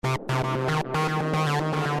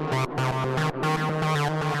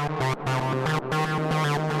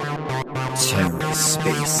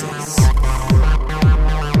TerraSpaces.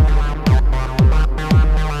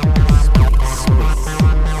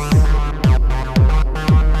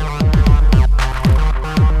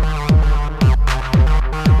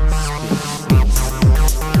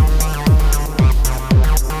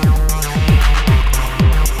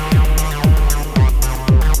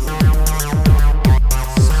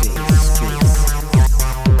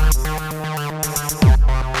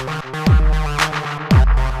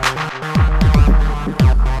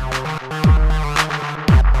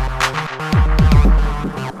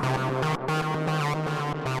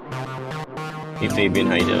 Hey Fabian,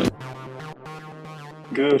 how you doing?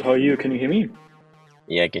 Good. How are you? Can you hear me?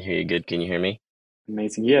 Yeah, I can hear you good. Can you hear me?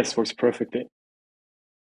 Amazing. Yes, works perfectly.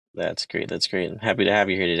 That's great. That's great. I'm happy to have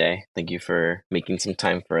you here today. Thank you for making some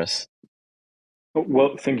time for us. Oh,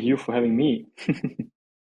 well, thank you for having me.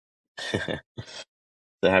 So,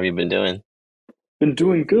 how have you been doing? Been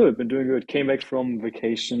doing good. Been doing good. Came back from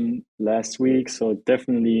vacation last week, so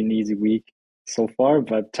definitely an easy week so far,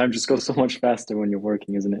 but time just goes so much faster when you're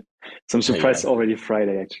working, isn't it? So I'm Yeah, surprised already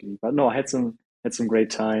Friday actually. But no, I had some great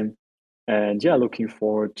time and yeah, looking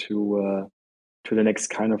forward to the next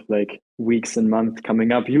kind of like weeks and months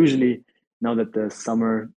coming up. Usually now that the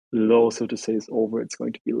summer low, so to say, is over, it's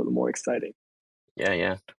going to be a little more exciting. yeah,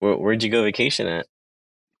 yeah. Where'd you go vacation at?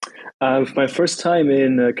 My first time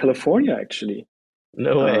in California, actually.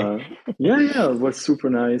 No way. Uh, yeah, it was super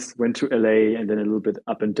nice. Went to LA and then a little bit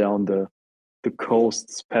up and down the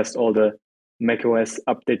coasts, past all the macOS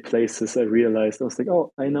update places. I realized I was like,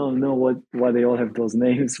 oh, I now know why they all have those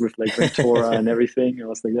names with like Ventura and everything. I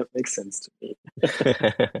was like, that makes sense to me.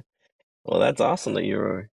 Well, that's awesome that you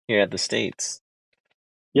were here at the States.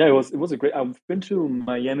 Yeah, it was a great. I've been to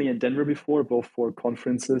Miami and Denver before, both for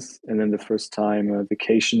conferences, and then the first time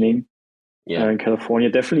vacationing. Yeah. In California,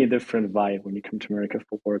 definitely a different vibe when you come to America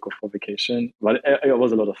for work or for vacation. But it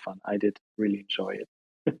was a lot of fun. I did really enjoy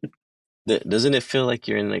it. Doesn't it feel like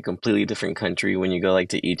you're in a completely different country when you go like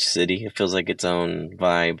to each city? It feels like its own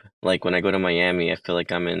vibe. Like when I go to Miami, I feel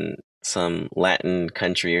like I'm in some Latin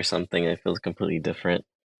country or something. It feels completely different.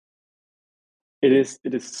 It is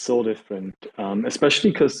so different, especially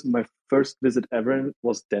because my first visit ever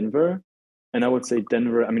was Denver, and I would say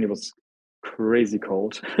Denver. I mean, it was crazy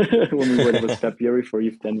cold when we went. It was February for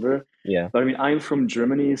Eve Denver, Yeah. but I mean, I'm from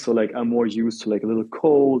Germany, so like I'm more used to like a little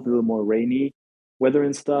cold, a little more rainy weather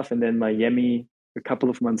and stuff. And then Miami, a couple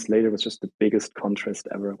of months later, was just the biggest contrast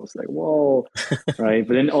ever. It was like, whoa, right?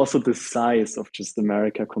 But then also the size of just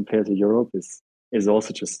America compared to Europe is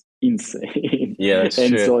also just insane. Yeah, that's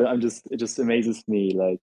And true. so it just amazes me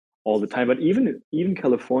like all the time. But even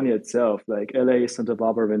California itself, like LA, Santa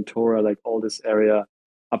Barbara, Ventura, like all this area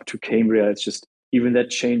up to Cambria, it's just even that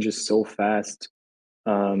changes so fast.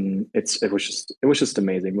 It was just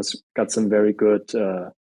amazing. It was got some very good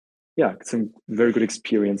yeah, some very good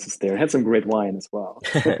experiences there. Had some great wine as well.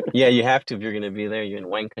 Yeah, you have to if you're gonna be there. You're in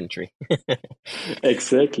wine country.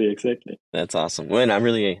 Exactly, exactly. That's awesome. Well, and I'm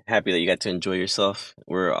really happy that you got to enjoy yourself.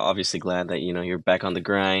 We're obviously glad that you're back on the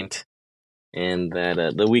grind and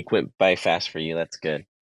that the week went by fast for you. That's good.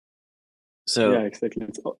 Yeah, So, exactly.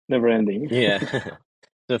 It's never ending. yeah.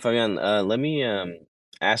 So, Fabian, let me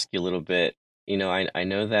ask you a little bit. I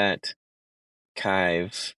know that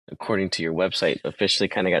Kyve, according to your website, officially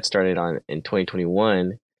kind of got started on in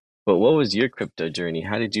 2021. But what was your crypto journey?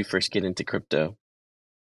 How did you first get into crypto?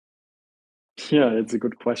 Yeah, it's a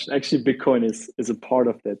good question. Actually, Bitcoin is a part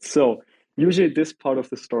of that. So usually this part of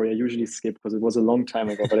the story I usually skip because it was a long time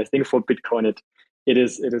ago. But I think for Bitcoin it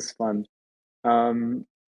is fun. Um,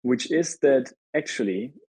 which is that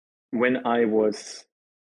actually when I was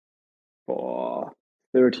for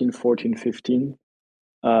 13, 14, 15,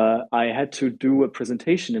 I had to do a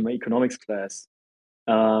presentation in my economics class.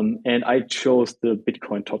 And I chose the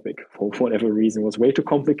Bitcoin topic for whatever reason. It was way too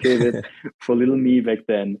complicated for little me back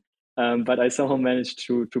then. But I somehow managed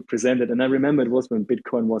to present it. And I remember it was when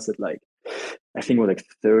Bitcoin was at like, I think it was like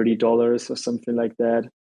 $30 or something like that.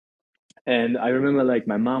 And I remember like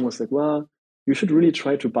my mom was like, well, you should really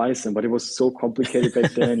try to buy some. But it was so complicated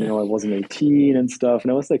back then. I wasn't 18 and stuff.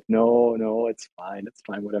 And I was like, no, no, it's fine,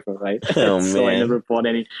 whatever, right? Oh So I man, never bought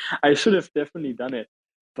any. I should have definitely done it,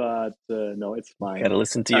 but no, it's fine. gotta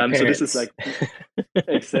listen to your So this is parents. like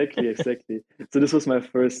exactly, exactly. So this was my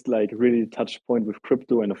first like really touch point with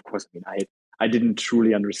crypto. And of course, I mean, I didn't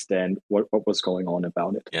truly understand what was going on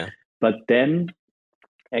about it. Yeah. But then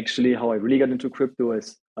actually how I really got into crypto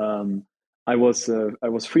is I was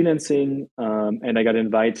freelancing and I got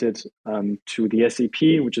invited to the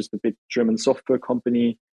SAP, which is the big German software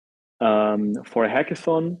company, for a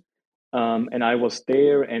hackathon. And I was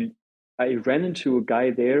there and I ran into a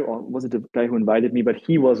guy there, or was it the guy who invited me? But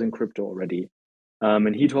he was in crypto already.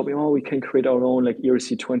 And he told me, oh, we can create our own like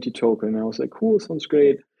ERC20 token. And I was like, cool, sounds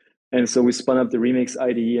great. And so we spun up the Remix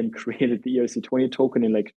IDE and created the ERC20 token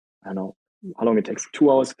in like, I don't know how long it takes, 2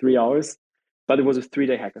 hours, 3 hours. But it was a 3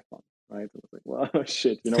 day hackathon, right? I was like, well,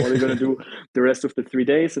 shit, what are you going to do the rest of the 3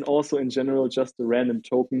 days? And also in general, just a random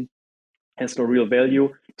token has no real value.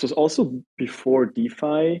 It was also before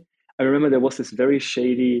DeFi. I remember there was this very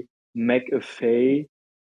shady McAfee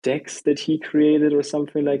DEX that he created or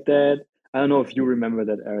something like that. I don't know if you remember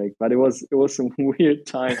that, Eric, but it was some weird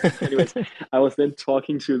times. Anyways, I was then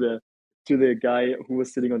talking to the guy who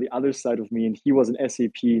was sitting on the other side of me, and he was an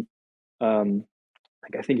SAP.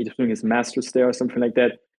 Like I think he was doing his master's there or something like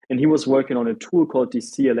that, and he was working on a tool called the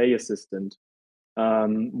CLA Assistant,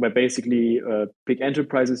 where basically big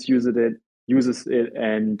enterprises uses it,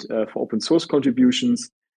 and for open source contributions.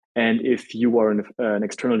 And if you are an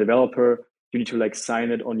external developer, you need to like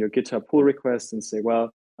sign it on your GitHub pull request and say,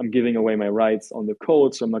 well, I'm giving away my rights on the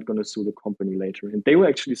code, so I'm not going to sue the company later. And they were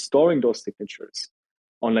actually storing those signatures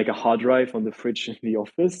on like a hard drive on the fridge in the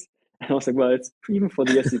office. And I was like, well, it's even for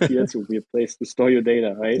the SCP, that's a weird place to store your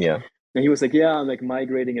data, right? Yeah. And he was like, yeah, I'm like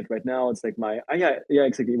migrating it right now. It's like yeah,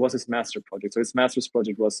 exactly. It was his master project. So his master's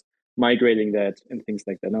project was migrating that and things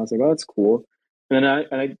like that. And I was like, oh, that's cool. And then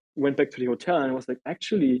I went back to the hotel and I was like,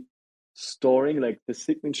 actually storing like the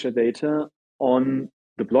signature data on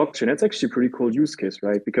the blockchain. That's actually a pretty cool use case,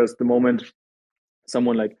 right? Because the moment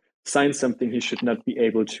someone like signs something, he should not be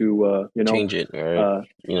able to, Change it or uh,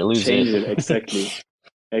 lose it. change it. Exactly.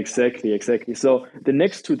 Exactly, exactly. So the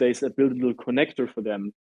next 2 days, I built a little connector for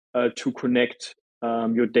them to connect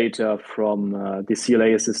your data from the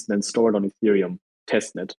CLA assistant and store it on Ethereum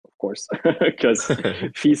testnet, of course, because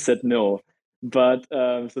Fee said no. But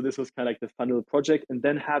so this was kind of like the fun little project. And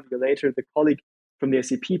then half a year later, the colleague from the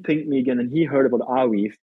SAP pinged me again, and he heard about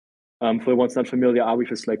Arweave. For the ones not familiar,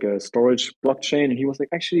 Arweave is like a storage blockchain, and he was like,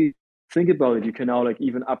 actually, think about it. You can now like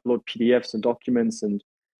even upload PDFs and documents, and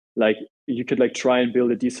like you could like try and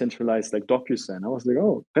build a decentralized like DocuSign. I was like,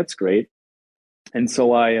 oh, that's great. And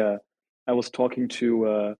so I was talking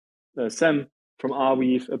to Sam from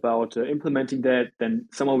Arweave about implementing that. Then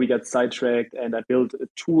somehow we got sidetracked, and I built a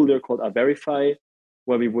tool there called Verify,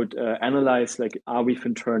 where we would analyze like Arweave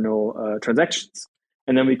internal transactions,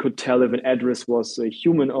 and then we could tell if an address was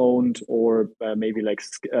human owned or maybe like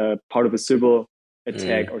part of a civil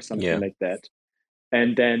attack or something Yeah. like that.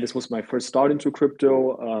 And then this was my first start into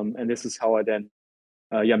crypto, and this is how I then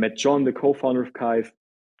met John, the co-founder of Kyve.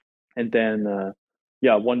 And then,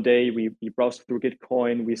 one day we browsed through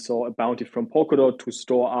Gitcoin. We saw a bounty from Polkadot to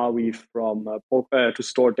store Arweave to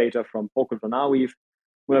store data from Polkadot on Arweave.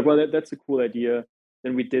 We're like, well, that's a cool idea.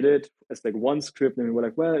 Then we did it as like one script, and we were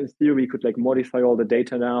like, well, in theory, we could like modify all the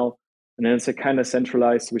data now. And then it's like kind of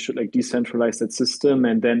centralized. So we should like decentralize that system.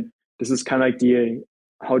 And then this is kind of like the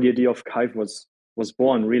how the idea of Kyve was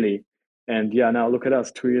born, really. And yeah, now look at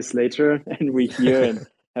us 2 years later, and we're here and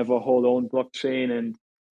have our whole own blockchain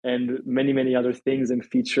and many many other things and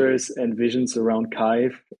features and visions around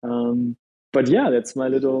Kyve. But yeah, that's my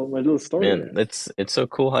little story Man, there. it's so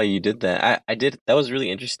cool how you did that. I did that was really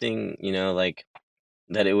interesting, like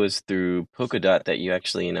that it was through Polkadot that you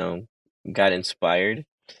actually, got inspired.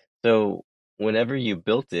 So whenever you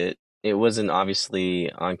built it, it wasn't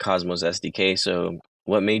obviously on Cosmos SDK. So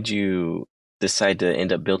what made you decide to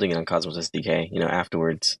end up building it on Cosmos SDK,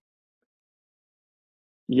 afterwards?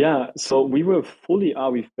 Yeah, so we were fully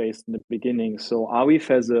Arweave based in the beginning. So Arweave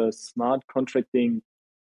has a smart contracting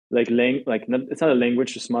it's not a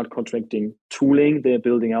language, a smart contracting tooling they're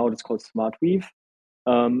building out. It's called SmartWeave.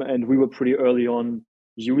 And we were pretty early on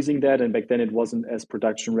using that, and back then it wasn't as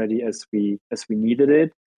production ready as we needed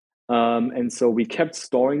it. And so we kept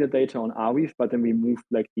storing the data on Arweave, but then we moved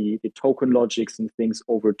like the token logics and things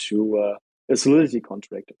over to a Solidity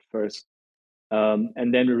contract at first.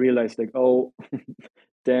 And then we realized like, oh,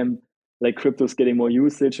 damn, like crypto's getting more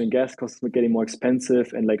usage and gas costs are getting more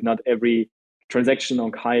expensive, and like not every transaction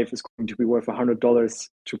on Kyve is going to be worth $100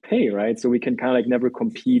 to pay, right? So we can kind of like never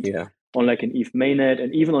compete Yeah. on like an ETH mainnet,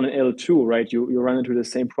 and even on an L2, right? You run into the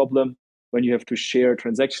same problem when you have to share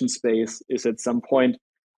transaction space. Is at some point,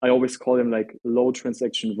 I always call them like low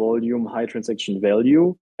transaction volume, high transaction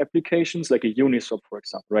value applications, like a Uniswap, for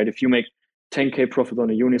example, right? If you make 10K profit on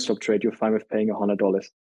a Uniswap trade, you're fine with paying $100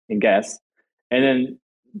 in gas. And then,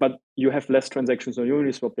 but you have less transactions on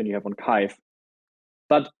Uniswap than you have on Kyve.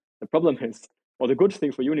 But the problem is, or the good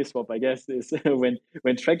thing for Uniswap, I guess, is when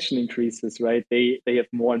traction increases, right? They have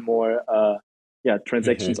more and more yeah, Hmm.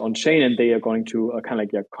 transactions on chain, and they are going to kind of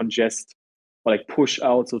like, yeah, congest or like push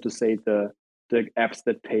out, so to say, the apps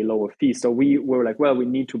that pay lower fees. So we were like, well, we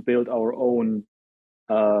need to build our own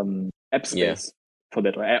app Yeah. space for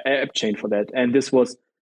that, or app chain for that. And this was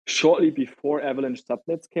shortly before Avalanche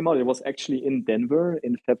subnets came out. It was actually in Denver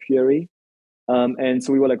in February. And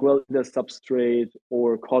so we were like, well, either Substrate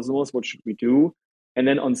or Cosmos, what should we do? And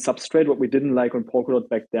then on Substrate, what we didn't like on Polkadot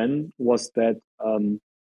back then was that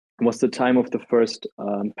was the time of the first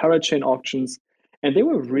parachain auctions, and they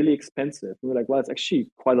were really expensive. We were like, well, it's actually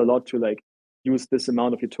quite a lot to like use this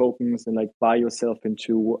amount of your tokens and like buy yourself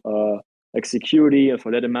into like security. And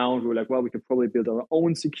for that amount, we were like, well, we could probably build our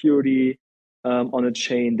own security on a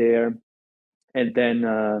chain there. And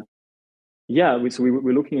then yeah,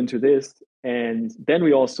 we're looking into this, and then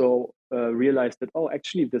we also realized that, oh,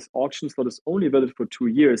 actually, this auction slot is only valid for 2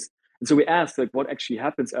 years. And so we asked, like, what actually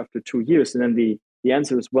happens after 2 years? And then the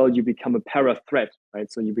answer is, well, you become a para thread,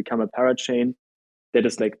 right? So you become a para chain that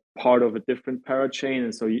is like part of a different para chain,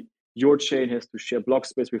 and so your chain has to share block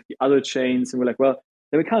space with the other chains. And we're like, well,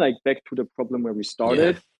 then we kind of like back to the problem where we Yeah.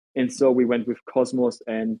 started, and so we went with Cosmos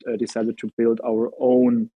and decided to build our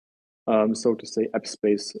own, so to say, app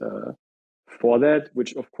space for that,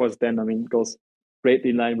 which of course then, I mean, goes greatly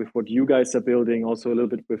in line with what you guys are building, also a little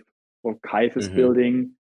bit with what Kyve is Hmm.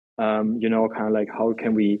 building. Kind of like how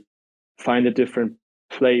can we find a different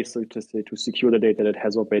place, so to say, to secure the data that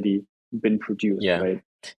has already been produced, Yeah. right?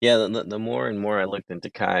 Yeah, the more and more I looked into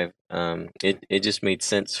Kyve, it just made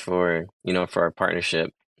sense for, for our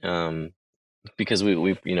partnership. Because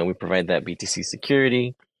we provide that BTC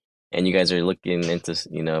security, and you guys are looking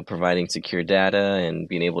into, providing secure data and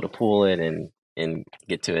being able to pool it and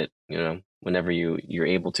get to it, whenever you're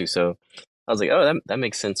able to. So I was like, oh, that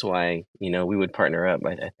makes sense why, we would partner up.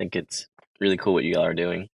 I think it's really cool what you all are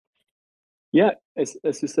doing. Yeah, as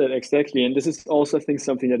you said, exactly. And this is also, I think,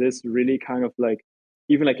 something that is really kind of like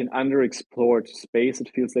even like an underexplored space,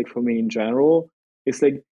 it feels like for me in general. It's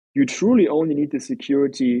like you truly only need the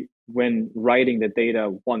security when writing the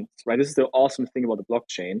data once, right? This is the awesome thing about the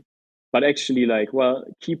blockchain. But actually, like, well,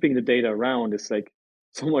 keeping the data around is like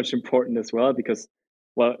so much important as well because,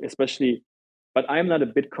 well, especially, but I'm not a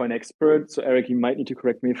Bitcoin expert. So, Eric, you might need to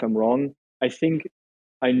correct me if I'm wrong. I think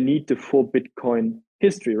I need the full Bitcoin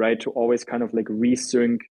history, right? To always kind of like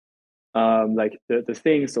resync like the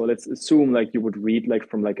thing. So let's assume like you would read like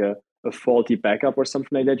from like a faulty backup or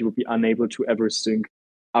something like that. You would be unable to ever sync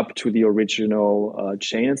up to the original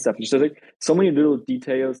chain and stuff. Just like so many little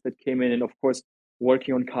details that came in. And of course,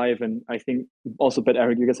 working on Kyve, and I think also, but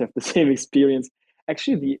Eric, you guys have the same experience.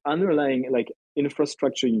 Actually, the underlying like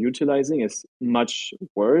infrastructure utilizing is much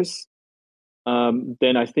worse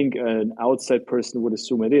than I think an outside person would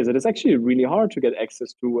assume it is. It is actually really hard to get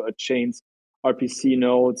access to a chain's RPC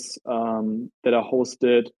nodes that are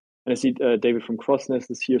hosted. And I see David from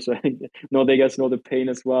Crossnest is here, so I know they guys know the pain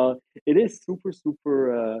as well. It is super,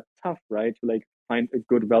 super tough, right? To like find a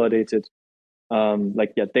good validated,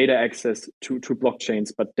 like yeah, data access to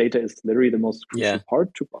blockchains. But data is literally the most crucial Yeah.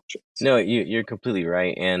 part to blockchains. No, you're completely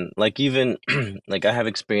right. And like even like I have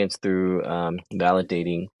experience through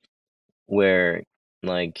validating where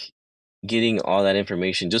like getting all that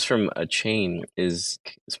information just from a chain is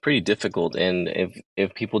pretty difficult. And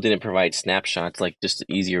if people didn't provide snapshots, like just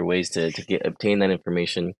easier ways to get obtain that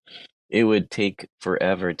information, it would take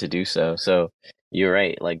forever to do so. So you're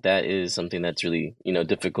right, like that is something that's really,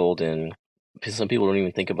 difficult, and some people don't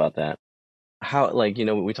even think about that. How, like,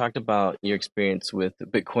 we talked about your experience with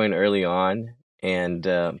Bitcoin early on, and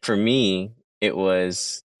for me, it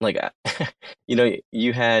was like,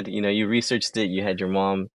 you researched it, you had your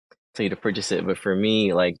mom tell you to purchase it, but for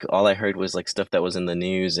me, like, all I heard was like stuff that was in the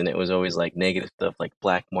news, and it was always like negative stuff, like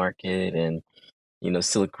black market and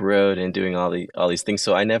Silk Road and doing all these things.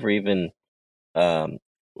 So I never even um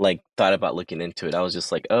like thought about looking into it. I was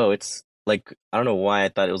just like, oh, it's like I don't know why I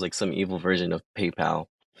thought it was like some evil version of PayPal.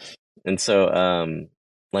 And so,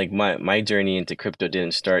 like my journey into crypto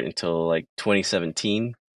didn't start until like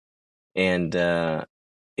 2017, and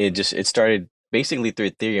it started basically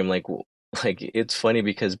through Ethereum. Like like it's funny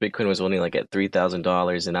because Bitcoin was only like at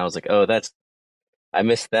 $3,000, and I was like, oh, I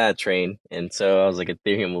missed that train, and so I was like,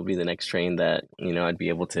 Ethereum will be the next train that I'd be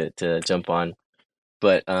able to jump on.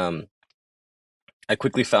 But I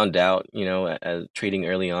quickly found out, as trading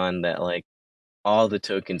early on, that like all the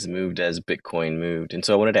tokens moved as Bitcoin moved, and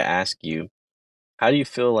so I wanted to ask you, how do you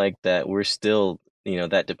feel like that we're still,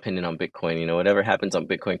 that dependent on Bitcoin? Whatever happens on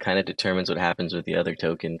Bitcoin kind of determines what happens with the other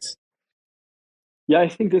tokens. Yeah, I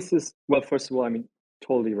think this is, well, first of all, I mean,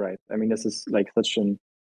 totally right. I mean, this is like such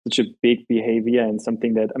a big behavior and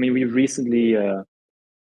something that, I mean, we recently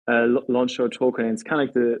launch your token. And it's kind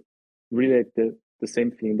of like really like the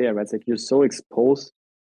same thing there, right? It's like you're so exposed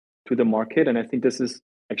to the market, and I think this is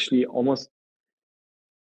actually almost,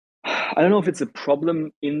 I don't know if it's a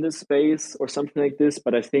problem in the space or something like this,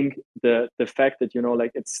 but I think the fact that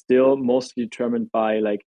like it's still mostly determined by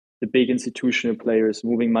like the big institutional players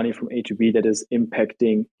moving money from A to B that is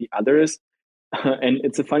impacting the others. And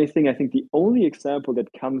it's a funny thing. I think the only example that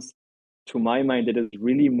comes to my mind that is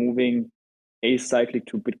really moving acyclic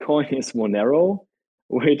to Bitcoin is Monero,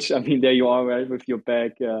 which I mean, there you are, right, with your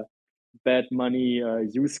bad money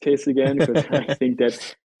use case again, because I think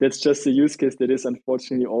that's just a use case that is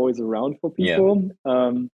unfortunately always around for Yeah. people.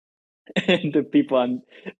 And the people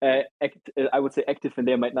I would say active in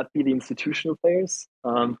there might not be the institutional players.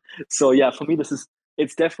 So yeah, for me,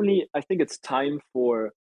 it's definitely, I think it's time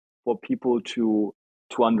for people to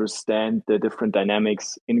understand the different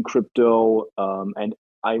dynamics in crypto. And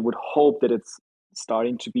I would hope that it's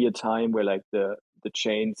starting to be a time where like the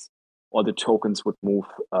chains or the tokens would move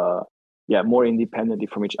yeah, more independently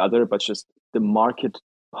from each other, but just the market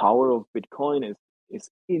power of Bitcoin is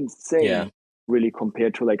Yeah. insane, really,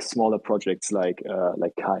 compared to like smaller projects like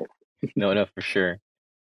Kyve. No, no, for sure.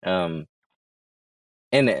 Um,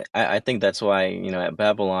 and I think that's why, at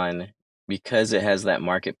Babylon, because it has that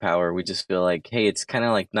market power, we just feel like, hey, it's kind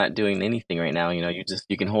of like not doing anything right now.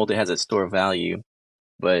 You can hold it as a store of value,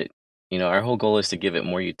 but our whole goal is to give it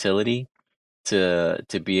more utility to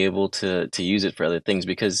be able to use it for other things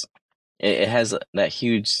because it has that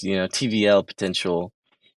huge, TVL potential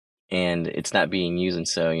and it's not being used. And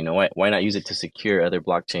so, why not use it to secure other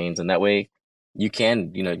blockchains? And that way you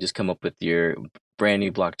can, just come up with your brand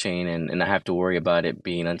new blockchain and not have to worry about it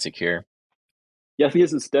being unsecure. Yeah, I think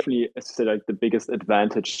this is definitely, as I said, like the biggest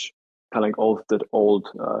advantage, kind of like all of that old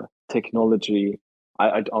technology.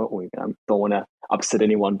 I don't want to upset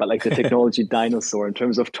anyone, but like the technology dinosaur in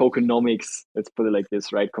terms of tokenomics, let's put it like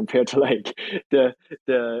this, right? Compared to like the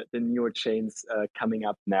newer chains coming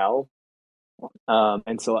up now.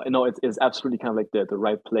 And so, it's absolutely kind of like the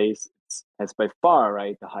right place. It has by far,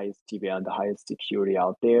 right, the highest TVL and the highest security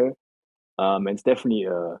out there. And it's definitely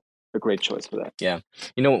a great choice for that. Yeah.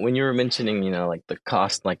 When you were mentioning, like the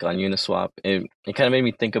cost like on Uniswap, it kind of made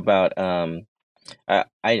me think about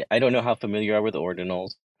I don't know how familiar you are with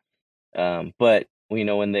ordinals. But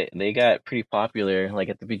when they got pretty popular like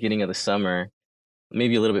at the beginning of the summer,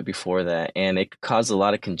 maybe a little bit before that, and it caused a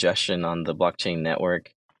lot of congestion on the blockchain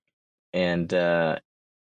network. And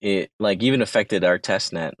it like even affected our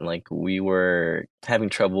test net. Like we were having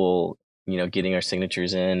trouble, getting our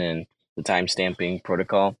signatures in and the time stamping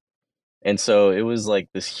protocol. And so it was like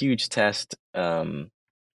this huge test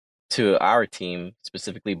to our team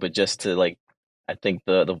specifically, but just to like I think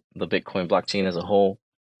the Bitcoin blockchain as a whole.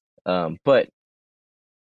 But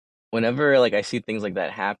whenever like I see things like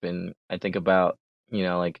that happen, I think about,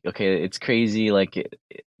 like okay, it's crazy like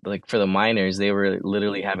like for the miners, they were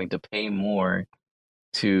literally having to pay more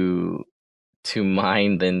to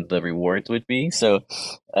mine than the rewards would be. So,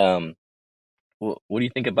 what do you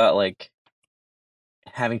think about like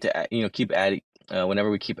having to keep adding whenever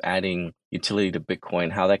we keep adding utility to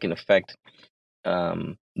Bitcoin, how that can affect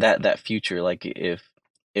that future? Like if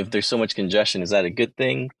there's so much congestion, is that a good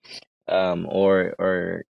thing?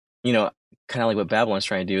 Or you know, kind of like what Babylon's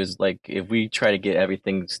trying to do is like if we try to get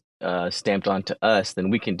everything stamped onto us, then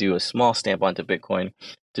we can do a small stamp onto Bitcoin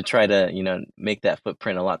to try to make that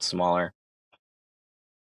footprint a lot smaller.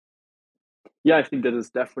 Yeah, I think that is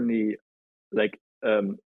definitely like a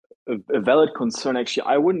valid concern. Actually,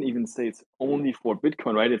 I wouldn't even say it's only for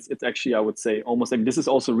Bitcoin, right? It's actually, I would say, almost like this is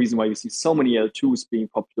also a reason why you see so many L2s being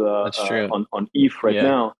popular That's true. on ETH right Yeah.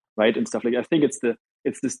 now, right? And stuff like that. I think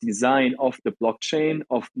it's this design of the blockchain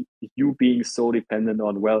of you being so dependent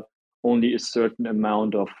on, well, only a certain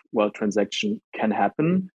amount of transaction can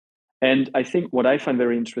happen. And I think what I find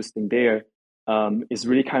very interesting there is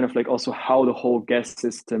really kind of like also how the whole gas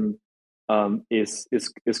system is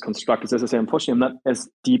constructed. So as I say, unfortunately, I'm not as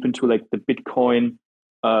deep into like the Bitcoin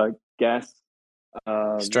gas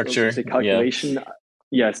so to Structure. say Yeah. calculation.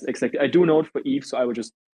 Yes, exactly. I do know it for ETH, so I would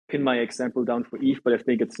just pin my example down for ETH, but I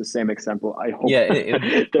think it's the same example. I hope Yeah.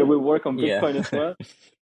 that will work on Yeah. Bitcoin as well.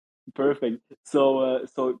 Perfect. So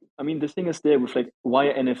I mean, the thing is there with like why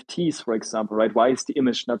NFTs, for example, right? Why is the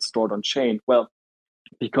image not stored on chain? Well,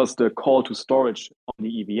 because the call to storage on the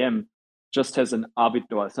EVM just has an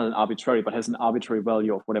arbitrary, well, it's not an arbitrary, but has an arbitrary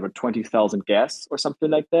value of whatever 20,000 gas or something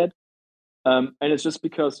like that. And it's just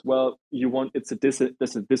because, well, it's a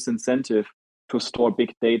disincentive to store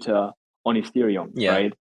big data on Ethereum, Yeah.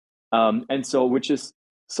 right? And so, which is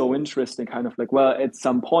so interesting, kind of like, well, at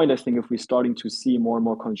some point, I think if we're starting to see more and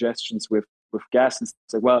more congestions with with gas. And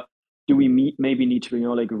it's like, well, do we maybe need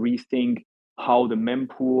to, like rethink how the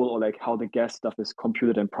mempool or like how the gas stuff is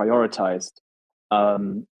computed and prioritized?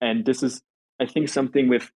 And this is, I think, something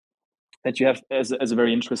with that you have as a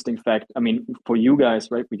very interesting fact. I mean, for you guys,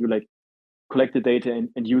 right? We do like collect the data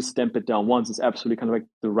and you stamp it down once is absolutely kind of like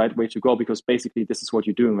the right way to go because basically this is what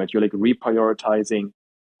you're doing, right? You're like reprioritizing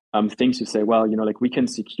things. You say, well, like we can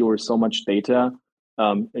secure so much data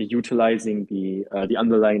utilizing the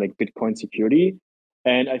underlying like Bitcoin security,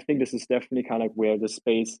 and I think this is definitely kind of where the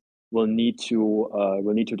space will need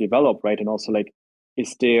to develop, right? And also like,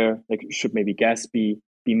 is there like should maybe gas be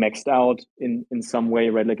maxed out in some way,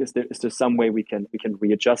 right? Like, is there some way we can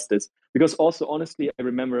readjust this? Because also honestly, I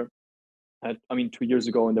remember I mean, 2 years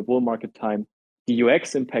ago in the bull market time, the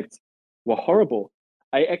UX impacts were horrible.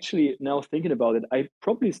 I actually, now thinking about it, I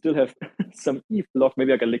probably still have some ETH locked.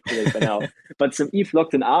 Maybe I can liquidate by now, but some ETH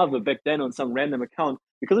locked in Aave back then on some random account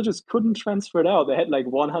because I just couldn't transfer it out. I had like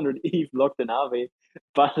 100 ETH locked in Aave,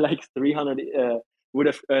 but like 300 would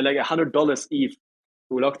have like $100 ETH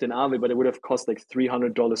locked in Aave, but it would have cost like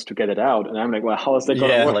 $300 to get it out. And I'm like, well, how is that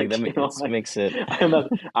gonna Yeah, like work? that it Like makes it. I'm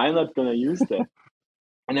not gonna use that.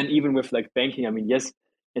 And then even with like banking, I mean, yes,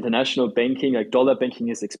 international banking, like dollar banking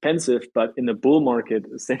is expensive, but in the bull market,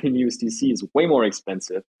 sending USDC is way more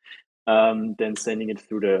expensive than sending it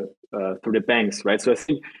through the banks, right? So I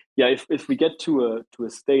think, yeah, if we get to a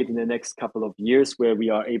state in the next couple of years where we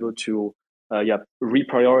are able to yeah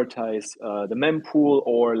reprioritize the mempool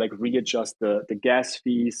or like readjust the gas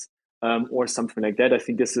fees or something like that, I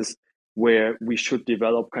think this is where we should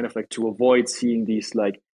develop kind of like to avoid seeing these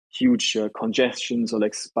like huge congestions or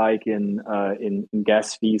like spike in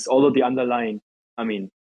gas fees. Although the underlying, I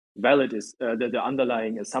mean, valid is the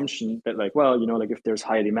underlying assumption that like, well, like if there's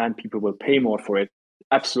high demand, people will pay more for it,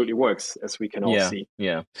 absolutely works, as we can all Yeah, see.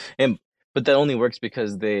 yeah. And but that only works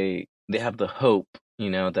because they have the hope,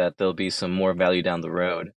 that there'll be some more value down the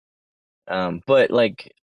road. But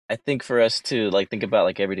like I think for us to like think about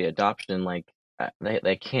like everyday adoption, like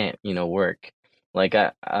that can't, work. Like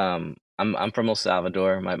I'm from El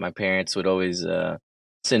Salvador. My parents would always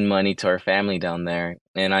send money to our family down there.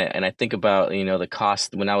 And I think about, the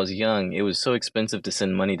cost when I was young, it was so expensive to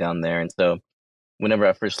send money down there. And so whenever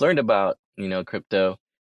I first learned about, crypto,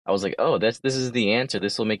 I was like, oh, this is the answer.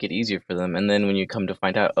 This will make it easier for them. And then when you come to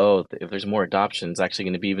find out, oh, if there's more adoption, it's actually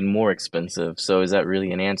going to be even more expensive. So is that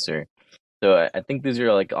really an answer? So I think these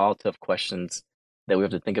are like all tough questions that we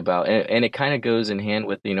have to think about. And it kind of goes in hand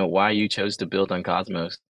with, why you chose to build on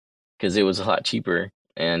Cosmos because it was a lot cheaper.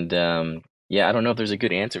 And yeah, I don't know if there's a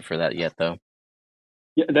good answer for that yet, though.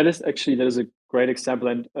 Yeah, that is a great example.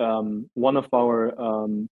 And one of our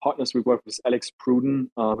partners we work with, Alex Pruden,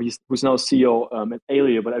 who's now CEO at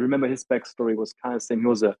Alio. But I remember his backstory was kind of saying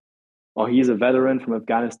he's a veteran from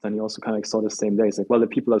Afghanistan. He also kind of saw the same day. He's like, well, the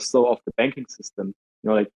people are so off the banking system.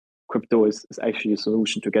 Like crypto is actually a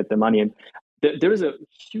solution to get the money. And there's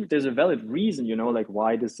a valid reason, like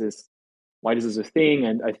why this is a thing.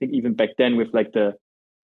 And I think even back then with like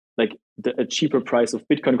a cheaper price of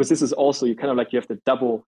Bitcoin, because this is also you kind of like you have the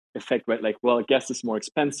double effect, right? Like, well, gas is more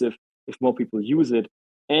expensive if more people use it,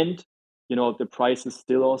 and the price is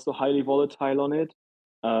still also highly volatile on it.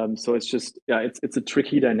 So it's just yeah, it's a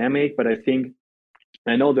tricky dynamic, but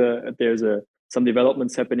I know there's some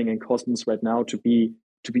developments happening in Cosmos right now to be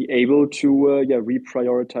able to yeah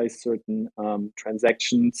reprioritize certain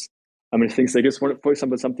transactions. I mean things like this. For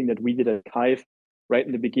example, something that we did at Kyve right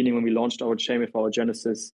in the beginning when we launched our chain with our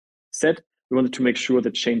Genesis set, we wanted to make sure the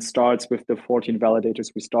chain starts with the 14 validators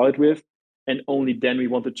we started with, and only then we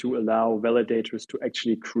wanted to allow validators to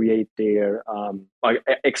actually create their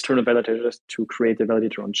external validators to create the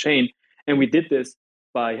validator on chain, and we did this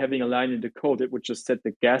by having a line in the code that would just set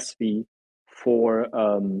the gas fee for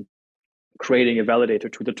creating a validator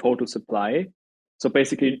to the total supply. So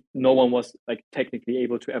basically, no one was like technically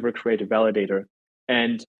able to ever create a validator.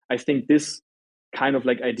 And I think this kind of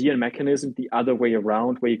like idea and mechanism, the other way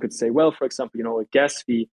around, where you could say, well, for example, a gas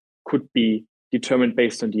fee could be determined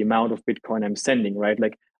based on the amount of Bitcoin I'm sending, right?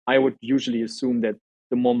 Like I would usually assume that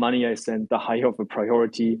the more money I send, the higher of a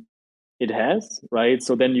priority it has, right?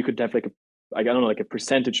 So then you could have like I don't know, like a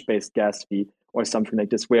percentage based gas fee or something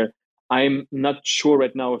like this, where I'm not sure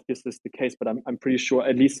right now if this is the case, but I'm pretty sure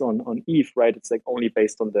at least on ETH, right? It's like only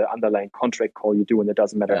based on the underlying contract call you do, and it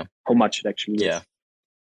doesn't matter Yeah, how much it actually yeah. is.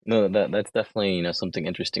 No, that's definitely, something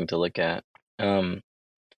interesting to look at. Um,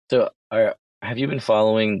 so have you been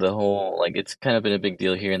following the whole like it's kind of been a big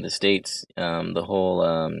deal here in the States, the whole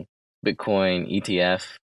Bitcoin ETF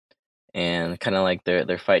and kind of like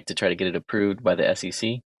their fight to try to get it approved by the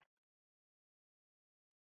SEC?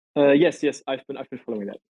 Yes, I've been following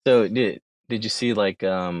that. So did you see like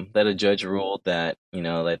that a judge ruled that,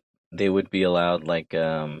 that they would be allowed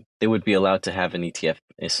they would be allowed to have an ETF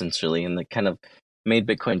essentially, and that kind of made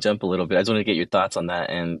Bitcoin jump a little bit. I just wanted to get your thoughts on that,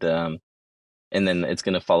 and then it's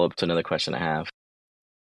gonna follow up to another question I have.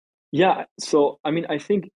 Yeah, so I mean, I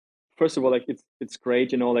think first of all, like it's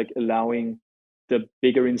great, like allowing the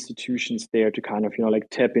bigger institutions there to kind of, like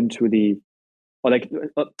tap into the or like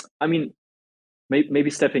I mean, maybe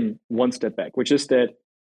stepping one step back, which is that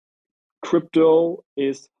crypto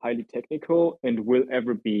is highly technical and will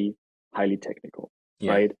ever be highly technical,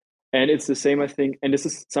 Yeah. right? And it's the same, I think, and this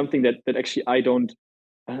is something that actually I don't.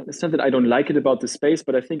 It's not that I don't like it about the space,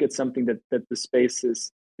 but I think it's something that the space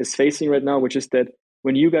is facing right now, which is that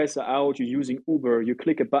when you guys are out, you're using Uber, you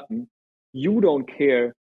click a button, you don't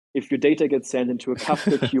care if your data gets sent into a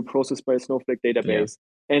Kafka queue processed by a Snowflake Yeah. database,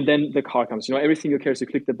 and then the car comes. Everything you care is you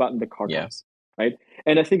click the button, the car Yeah. comes, right?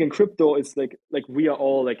 And I think in crypto, it's like we are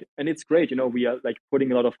all like, and it's great, we are like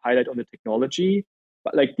putting a lot of highlight on the technology,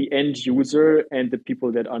 but like the end user and the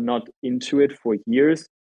people that are not into it for years,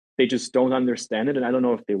 they just don't understand it, and I don't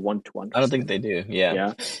know if they want to I don't think understand they it. do. Yeah.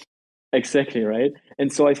 Yeah, exactly, right.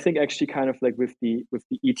 And so I think actually kind of like with the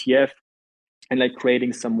ETF and like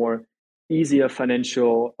creating some more easier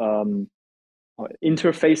financial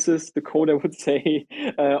interfaces, the code I would say,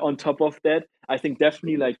 on top of that, I think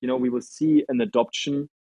definitely like we will see an adoption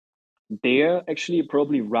there actually,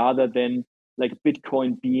 probably rather than like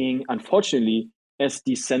Bitcoin being unfortunately as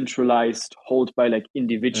decentralized hold by like Hmm.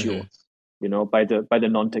 individuals, by the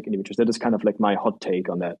non-tech individuals. That is kind of like my hot take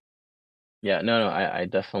on that. Yeah. No, no, I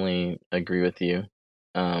definitely agree with you.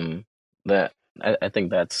 That I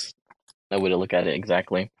think that's a way to look at it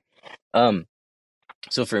exactly. Um,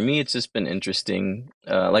 so for me, it's just been interesting.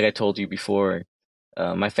 Like I told you before,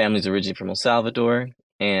 my family's originally from El Salvador,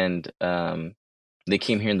 and they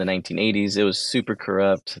came here in the 1980s. It was super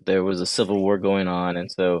corrupt. There was a civil war going on,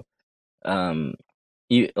 and so um,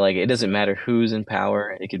 it doesn't matter who's in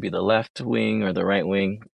power. It could be the left wing or the right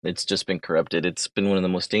wing. It's just been corrupted. It's been one of the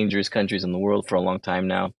most dangerous countries in the world for a long time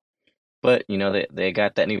now. But they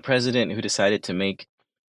got that new president who decided to make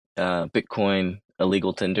Bitcoin a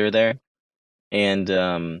legal tender there, and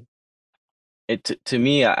to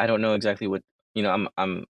me, I don't know exactly what I'm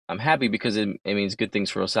happy because it means good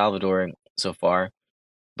things for El Salvador so far,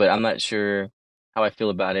 but I'm not sure how I feel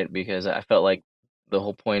about it because I felt like the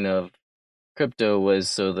whole point of crypto was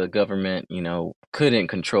so the government, couldn't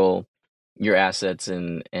control your assets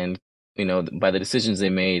and by the decisions they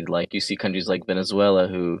made, like you see countries like Venezuela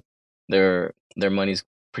who their money's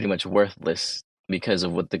pretty much worthless because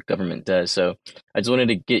of what the government does. So I just wanted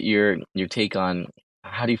to get your take on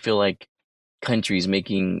how do you feel like countries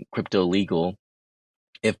making crypto legal,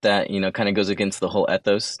 if that, kind of goes against the whole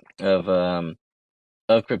ethos of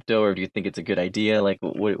crypto, or do you think it's a good idea? Like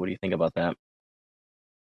what do you think about that?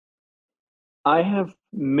 I have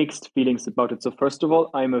mixed feelings about it. So first of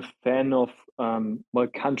all, I'm a fan of well,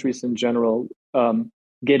 countries in general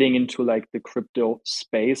getting into like the crypto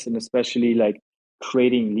space and especially like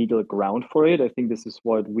creating legal ground for it. I think this is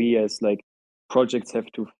what we as like projects have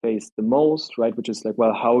to face the most, right? Which is like,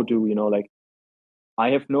 well, how do like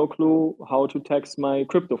I have no clue how to tax my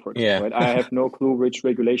crypto, for example, Yeah. right? I have no clue which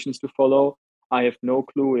regulations to follow. I have no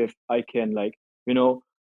clue if I can like,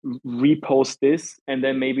 repost this and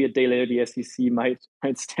then maybe a day later the SEC might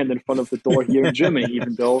stand in front of the door here in Germany,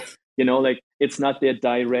 even though, like it's not their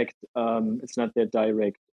direct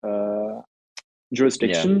Yeah.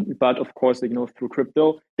 jurisdiction, but of course, like, through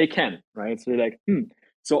crypto, they can, right? So they're like, hmm.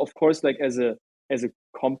 So of course, like as a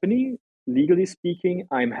company, legally speaking,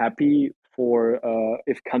 I'm happy for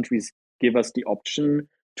if countries give us the option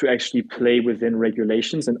to actually play within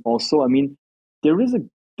regulations. And also, I mean, there is a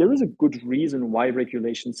there is a good reason why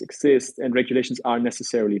regulations exist, and regulations aren't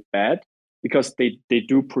necessarily bad because they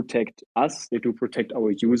do protect us, they do protect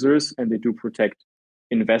our users, and they do protect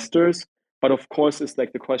investors. But of course, it's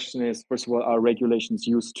like the question is, first of all, are regulations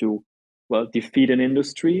used to, well, defeat an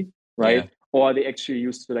industry, right? Yeah. Or are they actually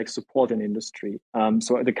used to like support an industry?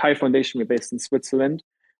 So the Kyve Foundation, we're based in Switzerland,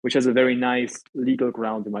 which has a very nice legal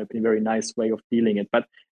ground, in my opinion, very nice way of dealing it. But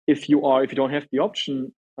if you don't have the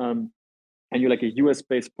option, and you're like a US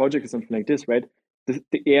based project or something like this, right? The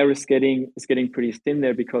air is getting pretty thin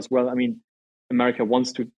there because, well, I mean, America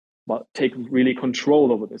wants to, well, take really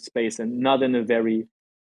control over the space and not in a very,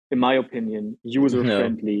 in my opinion, user No.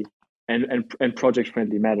 friendly and project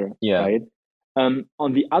friendly manner, Yeah. right?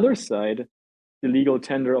 On the other side, the legal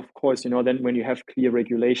tender, of course, then when you have clear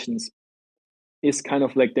regulations, is kind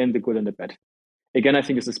of like then the good and the bad. Again, I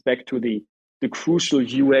think this is back to the crucial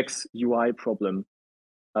UX UI problem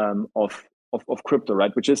of crypto,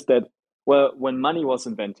 right? Which is that Well, when money was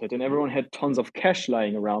invented and everyone had tons of cash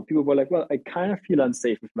lying around, people were like, well, I kind of feel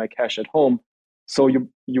unsafe with my cash at home. So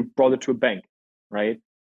you brought it to a bank, right?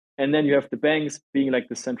 And then you have the banks being like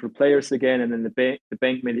the central players again, and then the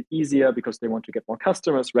bank made it easier because they want to get more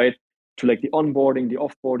customers, right? To like the onboarding, the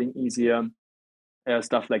offboarding easier,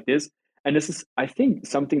 stuff like this. And this is, I think,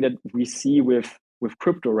 something that we see with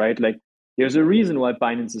crypto, right? Like, there's a reason why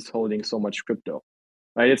Binance is holding so much crypto,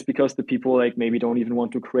 right? It's because the people like maybe don't even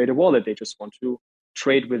want to create a wallet; they just want to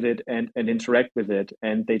trade with it and interact with it,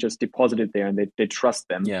 and they just deposit it there, and they trust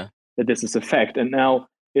them Yeah. that this is a fact. And now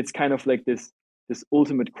it's kind of like this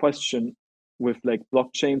ultimate question with like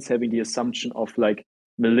blockchains having the assumption of like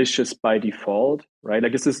malicious by default, right?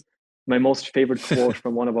 Like, this is my most favorite quote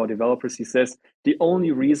from one of our developers. He says, the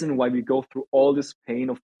only reason why we go through all this pain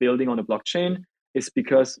of building on a blockchain is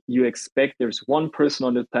because you expect there's one person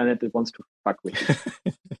on the planet that wants to fuck with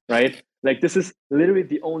you, right? Like, this is literally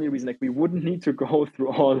the only reason. Like, we wouldn't need to go through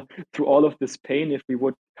all of this pain if we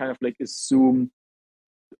would kind of like assume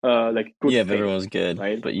like good Yeah, if faith, everyone's good,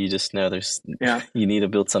 right? but you just know there's Yeah, you need to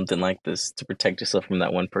build something like this to protect yourself from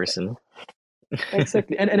that one person.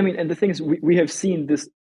 exactly. And I mean, and the thing is, we have seen this.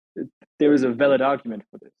 There is a valid argument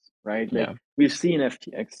for this, right? Like, Yeah. we've seen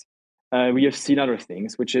FTX, we have seen other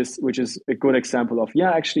things, which is a good example of,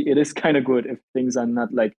 yeah, actually, it is kind of good if things are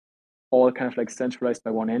not like all kind of like centralized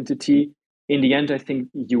by one entity. In the end, I think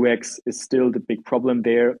UX is still the big problem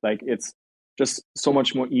there. Like, it's just so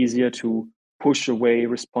much more easier to push away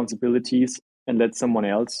responsibilities and let someone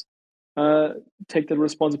else uh, take the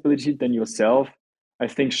responsibility than yourself. I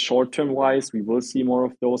think short term wise, we will see more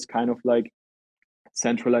of those kind of like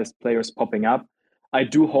centralized players popping up. I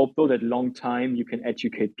do hope though that long time you can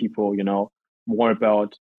educate people, more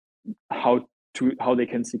about how how they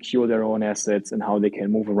can secure their own assets and how they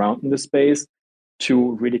can move around in the space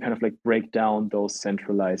to really kind of like break down those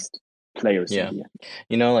centralized players in Yeah.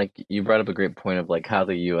 the end. Like you brought up a great point of like how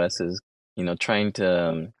the US is, trying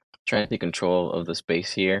to take control of the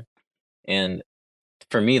space here. And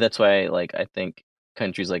for me, that's why like I think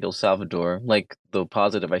countries like El Salvador, like the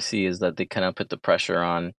positive I see is that they kind of put the pressure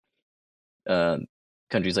on uh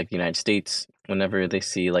countries like the United States whenever they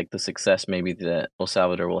see like the success maybe that El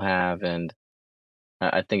Salvador will have, and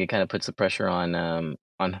I think it kind of puts the pressure on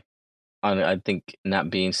I think not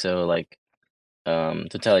being so like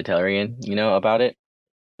totalitarian, about it.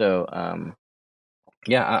 So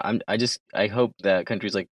yeah, I hope that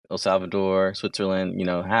countries like El Salvador, Switzerland,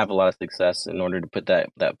 have a lot of success in order to put that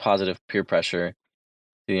positive peer pressure to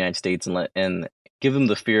the United States and give them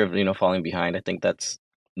the fear of falling behind. I think that's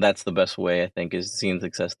the best way. I think is seeing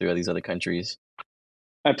success through these other countries.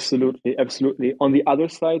 Absolutely, absolutely. On the other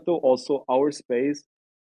side, though, also our space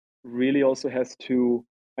really also has to,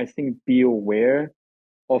 I think, be aware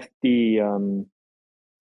of the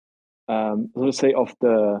let's say of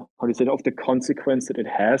the how do you say it, of the consequence that it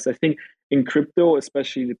has. I think in crypto,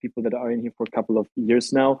 especially the people that are in here for a couple of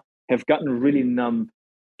years now, have gotten really numb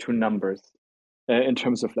to numbers in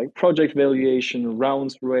terms of like project valuation,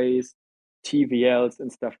 rounds raised, TVLs,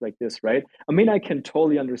 and stuff like this, right? I mean, I can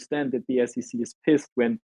totally understand that the SEC is pissed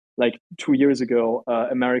when, like 2 years ago,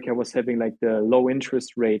 America was having like the low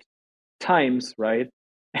interest rate times, right?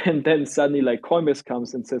 And then suddenly, like Coinbase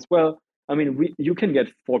comes and says, "Well, I mean, you can get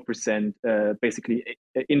 4% basically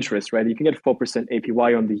interest, right? You can get 4%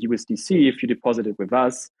 APY on the USDC if you deposit it with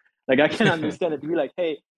us." Like, I can understand it. Be like,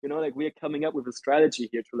 hey, like we are coming up with a strategy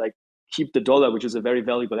here to like keep the dollar, which is a very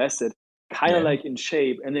valuable asset, kind of Yeah. like in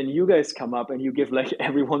shape. And then you guys come up and you give like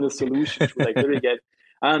everyone a solution to like literally get,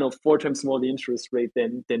 I don't know, 4 times more the interest rate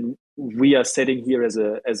than we are setting here as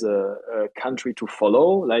a country to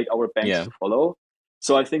follow, like our banks Yeah. to follow.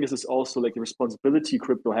 So I think this is also like the responsibility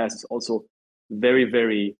crypto has is also very,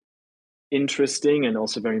 very interesting and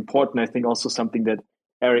also very important. I think also something that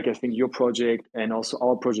Eric, I think your project and also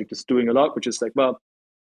our project is doing a lot, which is like, well,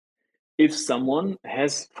 if someone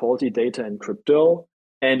has faulty data in crypto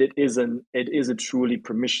and it is a truly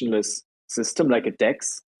permissionless system like a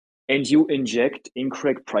DEX, and you inject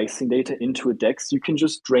incorrect pricing data into a DEX, you can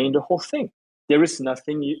just drain the whole thing. There is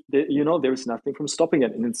nothing there is nothing from stopping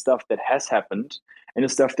it, and it's stuff that has happened and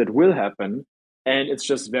it's stuff that will happen. And it's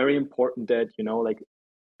just very important that like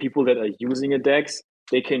people that are using a DEX,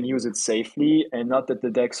 they can use it safely and not that the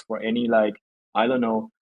DEX for any like, I don't know,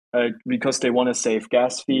 because they want to save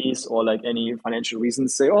gas fees or like any financial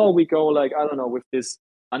reasons say, oh, we go like, I don't know, with this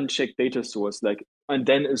unchecked data source, like, and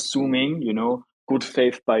then assuming, good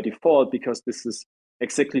faith by default, because this is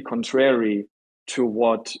exactly contrary to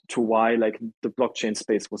why like the blockchain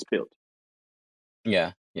space was built.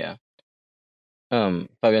 Yeah. Yeah.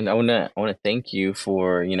 Fabian, I wanna thank you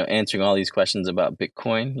for, answering all these questions about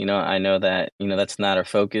Bitcoin. I know that, that's not our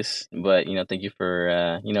focus, but thank you for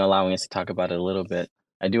allowing us to talk about it a little bit.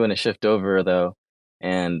 I do want to shift over though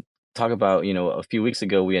and talk about, a few weeks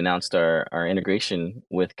ago we announced our integration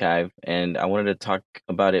with Kyve, and I wanted to talk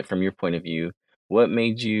about it from your point of view. What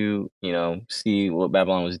made you, see what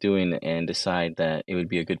Babylon was doing and decide that it would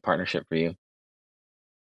be a good partnership for you?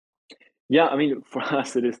 Yeah, I mean, for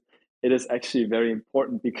us, it is actually very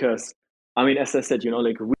important because, I mean, as I said,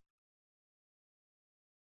 like we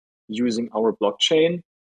using our blockchain,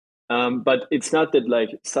 but it's not that like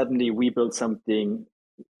suddenly we build something.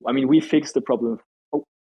 I mean, we fixed the problem. Oh,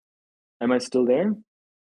 am I still there?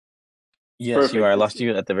 Yes, you are. Perfect. I It's lost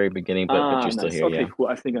you at the very beginning, but you're still nice. here, Okay, yeah. cool.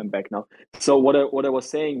 I think I'm back now. So what I was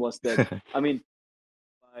saying was that, I mean,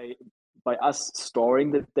 by by us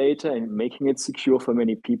storing the data and making it secure for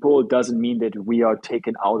many people doesn't mean that we are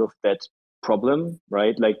taken out of that problem,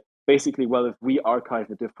 right? Like basically, well, if we archive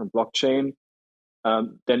a different blockchain,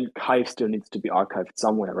 then Kyve still needs to be archived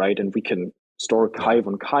somewhere, right? And we can store Yeah. Kyve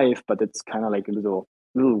on Kyve, but it's kind of like a little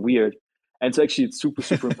weird. And so actually, it's super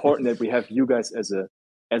important that we have you guys as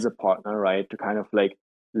a partner, right? To kind of like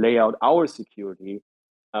lay out our security,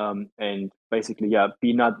 and basically, yeah,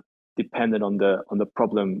 be not dependent on the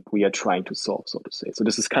problem we are trying to solve, so to say. So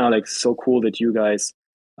this is kind of like so cool that you guys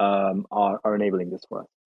are enabling this for us.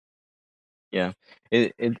 Yeah.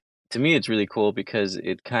 It to me it's really cool because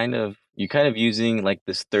you kind of using like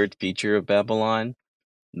this third feature of Babylon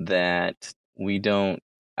that we don't,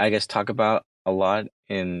 I guess, talk about a lot.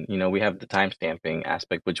 And we have the timestamping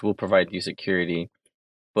aspect, which will provide you security,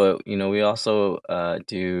 but we also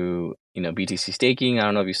do BTC staking. I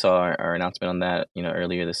don't know if you saw our announcement on that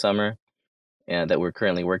earlier this summer, that we're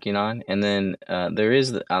currently working on. And then there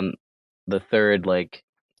is the third like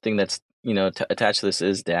thing that's attached to this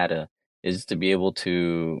is data, is to be able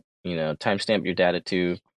to timestamp your data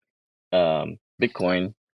to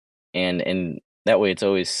Bitcoin, and that way it's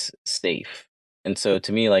always safe. And so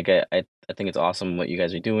to me, like I think it's awesome what you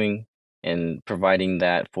guys are doing and providing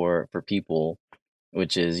that for people,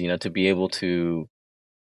 which is to be able to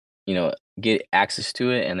you know get access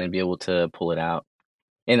to it and then be able to pull it out.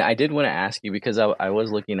 And I did want to ask you because I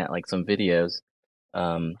was looking at like some videos.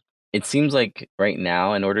 Um, it seems like right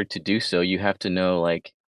now, in order to do so, you have to know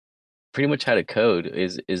like pretty much how to code.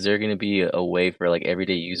 Is there going to be a way for like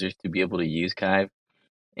everyday users to be able to use Kyve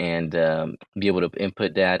and be able to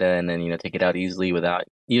input data and then take it out easily without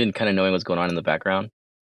even kind of knowing what's going on in the background?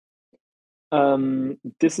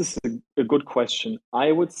 This is a good question.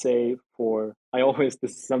 I would say I always,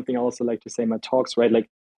 this is something I also like to say in my talks, right? Like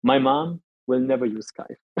my mom will never use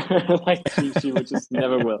Skype. Like she would just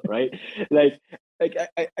never will, right? Like,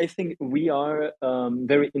 I think we are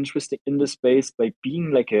very interested in the space by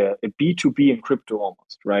being like a B2B in crypto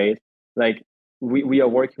almost, right? Like we are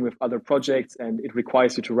working with other projects and it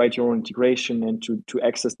requires you to write your own integration and to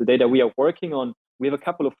access the data. We have a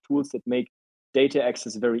couple of tools that make data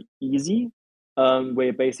access very easy,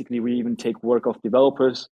 where basically we even take work off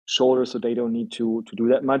developers' shoulders so they don't need to do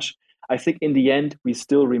that much. I think in the end, we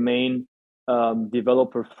still remain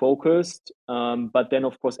developer focused, but then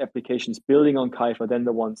of course applications building on Kyve are then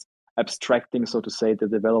the ones abstracting, so to say, the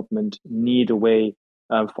development need a way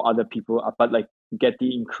for other people, but like get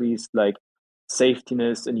the increased like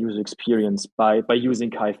safetiness and user experience by using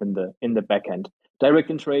Kyve in the backend. Direct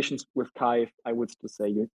interactions with Kyve, I would still say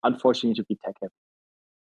you unfortunately need to be tech heavy.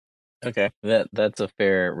 Okay, that's a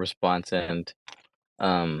fair response, and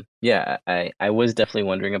yeah, I was definitely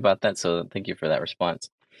wondering about that, so thank you for that response.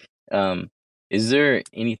 Um, is there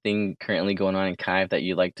anything currently going on in Kyve that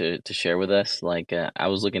you'd like to share with us? Like, I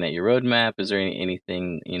was looking at your roadmap. Is there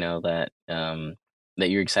anything, that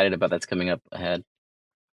you're excited about that's coming up ahead?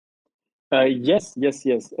 Yes.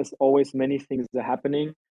 As always, many things are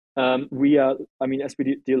happening. We are, I mean, as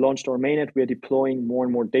we launched our mainnet, we are deploying more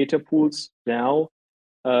and more data pools now.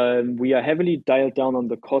 We are heavily dialed down on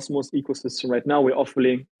the Cosmos ecosystem right now. We're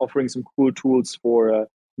offering some cool tools for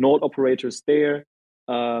node operators there,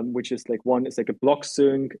 which is like one, it's like a block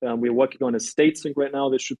sync. We're working on a state sync right now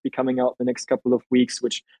that should be coming out the next couple of weeks,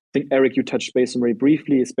 which I think Eric, you touched base on very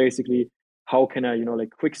briefly. Is basically how can I,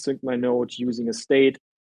 like quick sync my node using a state.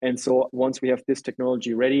 And so once we have this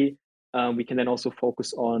technology ready, we can then also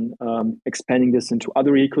focus on expanding this into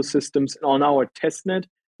other ecosystems. On our testnet,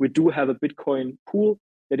 we do have a Bitcoin pool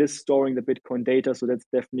that is storing the Bitcoin data. So that's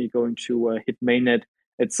definitely going to hit mainnet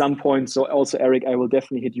at some point. So also, Eric, I will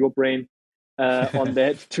definitely hit your brain on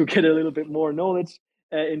that to get a little bit more knowledge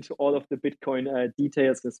into all of the Bitcoin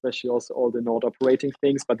details, especially also all the node operating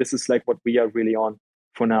things. But this is like what we are really on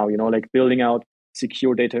for now, like building out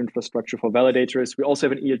secure data infrastructure for validators. We also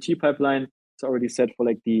have an ELT pipeline. It's already set for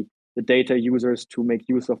like the data users to make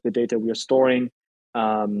use of the data we are storing.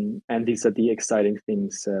 And these are the exciting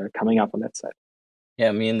things coming up on that side.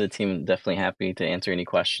 Yeah, me and the team definitely happy to answer any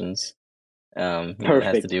questions. That has to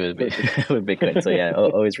Perfect, do with perfect. with Bitcoin. So yeah,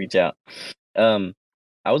 always reach out. Um,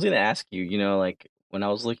 I was gonna ask you, like when I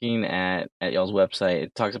was looking at y'all's website,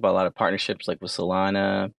 it talks about a lot of partnerships like with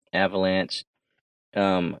Solana, Avalanche.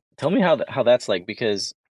 Tell me how that's like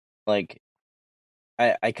because like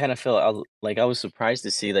I kind of feel like I was surprised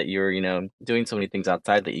to see that you're, doing so many things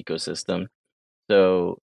outside the ecosystem.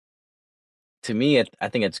 So to me, I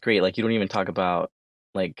think it's great. Like you don't even talk about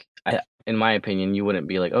like in my opinion, you wouldn't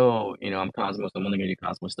be like, oh, I'm Cosmos. I'm only gonna do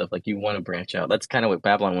Cosmos stuff. Like you want to branch out. That's kind of what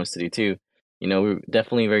Babylon wants to do too. We're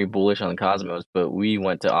definitely very bullish on Cosmos, but we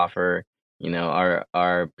want to offer,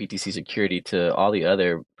 our BTC security to all the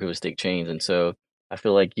other proof of stake chains. And so I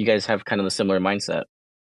feel like you guys have kind of the similar mindset.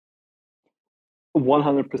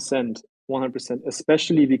 100%, 100%,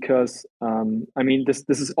 especially because I mean this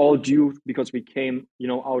is all due because we came,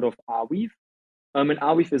 out of Arweave. And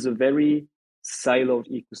Arweave is a very siloed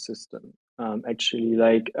ecosystem, actually.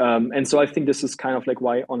 And so I think this is kind of like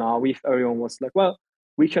why on Arweave everyone was like, well,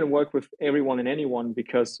 we can work with everyone and anyone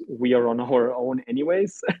because we are on our own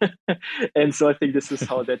anyways. And so I think this is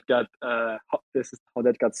how that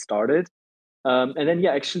got started. And then,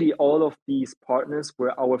 yeah, actually, all of these partners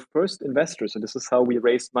were our first investors. So this is how we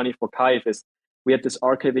raised money for Kyve. Is we had this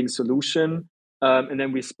archiving solution, and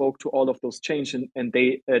then we spoke to all of those chains, and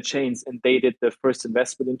they did the first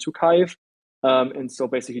investment into Kyve. And so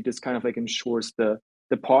basically, this kind of like ensures the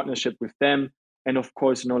partnership with them, and of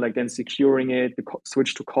course, like then securing it, the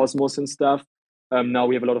switch to Cosmos and stuff. Now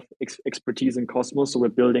we have a lot of expertise in Cosmos, so we're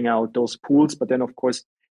building out those pools. But then, of course,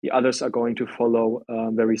 the others are going to follow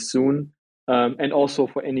very soon. And also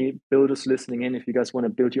for any builders listening in, if you guys want to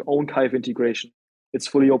build your own Kyve integration, it's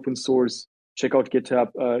fully open source. Check out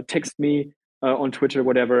GitHub. Text me on Twitter,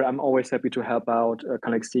 whatever. I'm always happy to help out, kind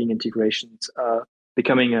of like seeing integrations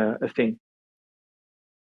becoming a thing.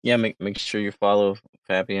 Yeah, make sure you follow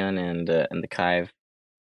Fabian and the Kyve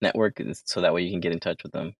network so that way you can get in touch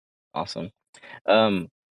with them. Awesome. Um,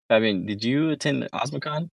 Fabian, did you attend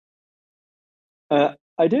OsmoCon?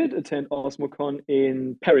 I did attend OsmoCon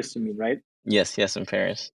in Paris, you mean, right? Yes, yes, in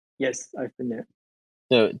Paris. Yes, I've been there.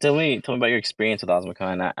 So tell me about your experience with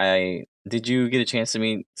OsmoCon. I did you get a chance to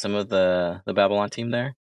meet some of the Babylon team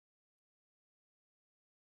there?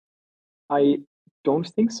 I don't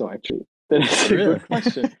think so, actually. That is a Really? good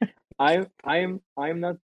question. I'm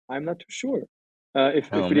not too sure if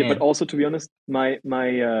Oh we did, but man. also to be honest, my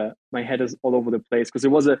head is all over the place because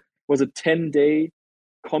it was a 10-day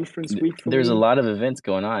conference week for There's a me. lot of events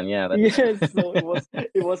going on. Yeah, that's Yes, so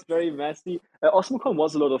it was very messy. OsmoCon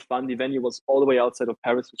was a lot of fun. The venue was all the way outside of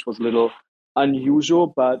Paris, which was a little unusual,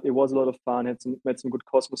 but it was a lot of fun. Had some good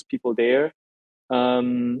Cosmos people there.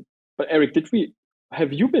 Um, but Eric, did we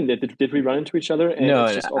have you been there? Did we run into each other? And No,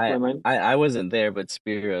 it's just off my mind. I wasn't there, but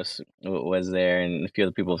Spiros was there and a few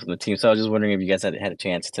other people from the team. So I was just wondering if you guys had a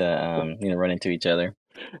chance to run into each other.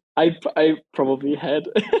 I probably had.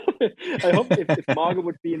 I hope if Margot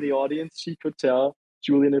would be in the audience, she could tell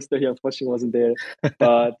Julian is there. He unfortunately wasn't there.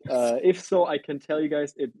 But if so, I can tell you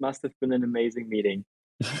guys it must have been an amazing meeting.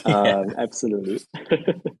 Yeah, Absolutely.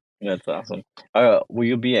 that's awesome. Will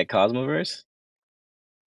you be at Cosmoverse?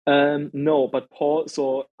 No, but Paul,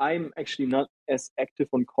 so I'm actually not as active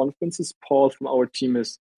on conferences. Paul from our team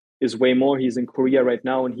is way more. He's in Korea right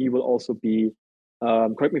now, and he will also be,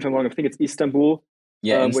 correct me if I'm wrong, I think it's Istanbul,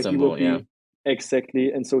 Yeah, where he will Istanbul, yeah. be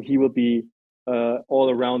exactly. And so he will be all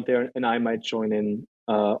around there, and I might join in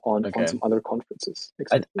on Okay. some other conferences. I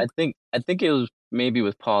Exactly. I think I think it was maybe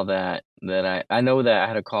with Paul that I know that I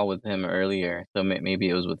had a call with him earlier, so maybe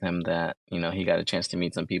it was with him that he got a chance to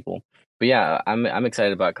meet some people. But yeah, I'm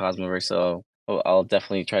excited about Cosmoverse, so I'll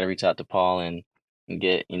definitely try to reach out to Paul and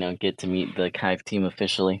get to meet the Kyve team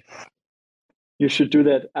officially. You should do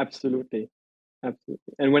that. Absolutely.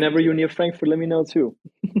 Absolutely. And whenever you're near Frankfurt, let me know too.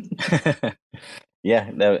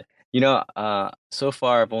 Yeah, so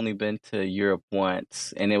far I've only been to Europe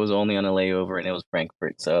once, and it was only on a layover, and it was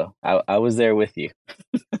Frankfurt, so I was there with you.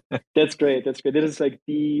 That's great. That's great. This is like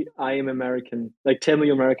the I am American, like tell me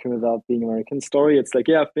you're American without being American story. It's like,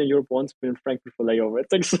 yeah, I've been in Europe once, been in Frankfurt for layover.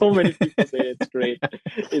 It's like so many people say it. It's great.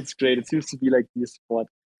 It's great. It seems to be like the spot,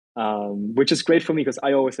 which is great for me because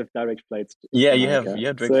I always have direct flights Yeah, to you have America. you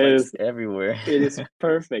have So direct flights everywhere. it is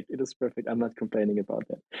perfect. It is perfect. I'm not complaining about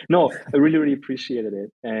that. No, I really, really appreciated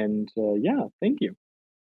it. And yeah, thank you.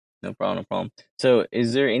 No problem, no problem. So,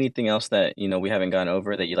 is there anything else that we haven't gone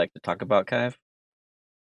over that you'd like to talk about, Kyve?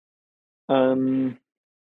 Um,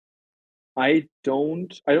 I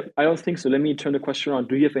don't think so. Let me turn the question around.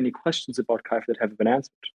 Do you have any questions about Kyve that haven't been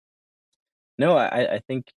answered? No, I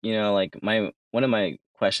think, like my one of my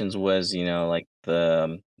questions was, like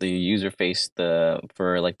the user face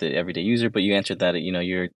for like the everyday user, but you answered that,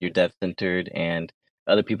 you're dev centered and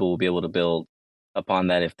other people will be able to build upon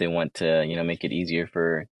that if they want to, make it easier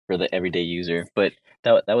for the everyday user. But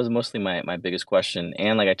that was mostly my biggest question.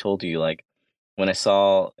 And like I told you, like when I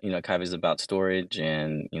saw, Kyve is about storage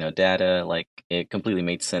and, data, like it completely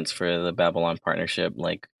made sense for the Babylon partnership,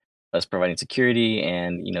 like us providing security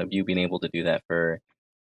and, you being able to do that for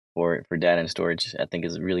data and storage, I think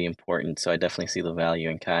is really important. So I definitely see the value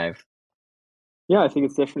in Kyve. Yeah, I think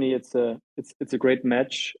it's definitely it's a great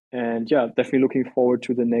match, and yeah, definitely looking forward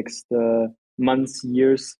to the next months,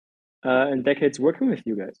 years, and decades working with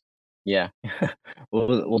you guys. Yeah.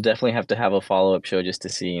 We'll definitely have to have a follow-up show just to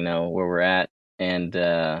see, where we're at and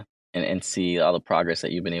and see all the progress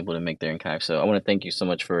that you've been able to make there in Kyve. So I want to thank you so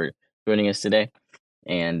much for joining us today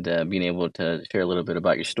and being able to share a little bit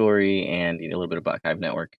about your story and a little bit about Kyve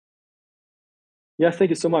Network. Yeah, thank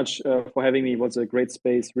you so much for having me. It was a great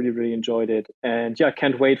space. Really, really enjoyed it, and yeah,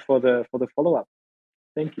 can't wait for the follow up.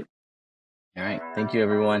 Thank you. All right. Thank you,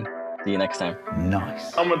 everyone. See you next time.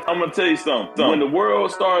 Nice. I'm gonna tell you something. When the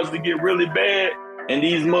world starts to get really bad and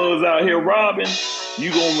these mugs out here robbing,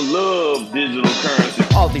 you gonna love digital currency.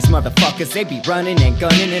 All these motherfuckers, they be running and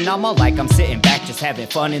gunning, and I'm all like, I'm sitting back just having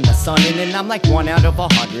fun in the sun, and I'm like 1 out of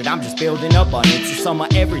 100. I'm just building abundance. The sum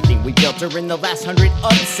of everything we built during the last 100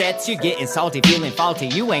 upsets. You're getting salty, feeling faulty.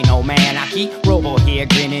 You ain't no man. I keep Robo here,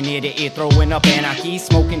 grinning ear to ear, throwing up anarchy,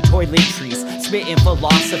 smoking toiletries, spitting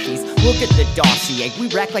philosophies. Look at the dossier,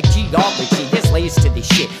 we rack like geology. There's layers to this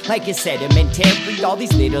shit, like it's sedimentary. All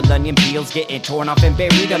these little onion peels getting torn off and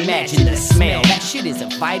buried. Imagine the smell. That shit is a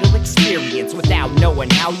vital experience. Without knowing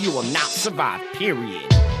how, you will not survive, period.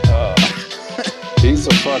 He's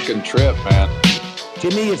a fucking trip, man.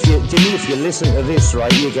 Jimmy, if you listen to this,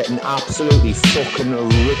 right, you're getting absolutely fucking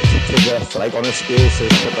ripped to death, like on a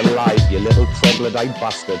spaceship fucking live, you little troglodyte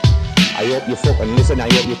bastard. I hope you fucking listen,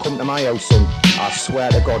 I hope you come to my house, son. I swear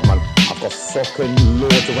to God, man, I've got fucking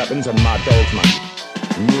loads of weapons and mad dogs, man.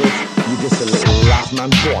 Mate, you just a little rat, man.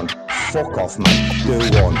 Go on, fuck off, man. Do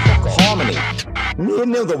one, fuck off. Harmony. Me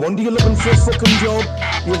another one, do you looking for a fucking job?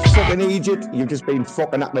 You fucking idiot, you've just been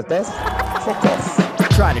fucking at the death. Fuck off.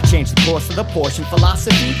 Try to change the course of the portion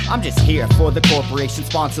philosophy. I'm just here for the corporation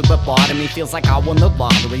sponsored lobotomy. Feels like I won the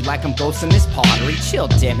lottery, like I'm ghosting this pottery. Chill,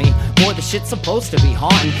 Demi, boy, the shit's supposed to be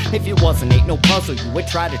haunting. If it wasn't, ain't no puzzle, you would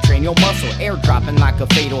try to train your muscle. Airdropping like a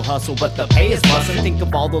fatal hustle, but the pay is bustin'. Think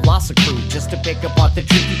of all the loss of crew just to pick up on the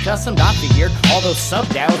tricky custom. I figured all those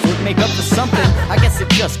sub-downs would make up for something. I guess it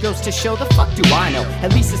just goes to show, the fuck do I know?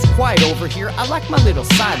 At least it's quiet over here, I like my little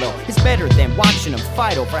silo. It's better than watching them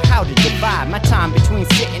fight over how to divide my time between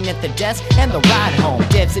sitting at the desk and the ride home.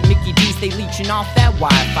 Devs at Mickey D's, they leeching off that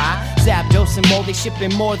Wi-Fi. Zapdos and more, they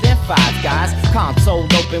shipping more than 5 guys. Console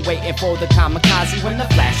open, waiting for the kamikaze. When the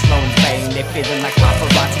flash phones bang, they feeling like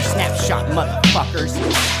paparazzi. Snapshot motherfuckers.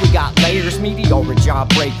 We got layers, meteor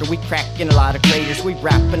jawbreaker. We cracking a lot of craters. We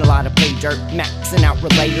rapping a lot of pay dirt, maxing out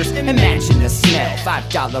relators. Imagine the smell,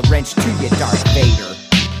 $5 wrench to your Darth Vader.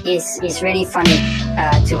 It's really funny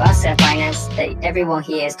to us at Binance that everyone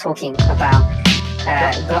here is talking about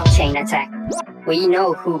blockchain attack. We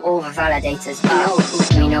know who all the validators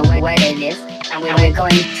are. We know where they live, and we're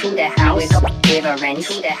going to their house with a wrench,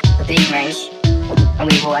 a big wrench,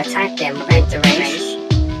 and we will attack them with the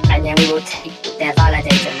wrench, and then we will take their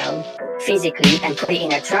validator node physically and put it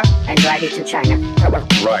in a truck and drive it to China.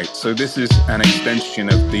 Right, so this is an extension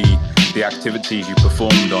of the activities you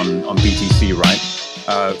performed on BTC, right?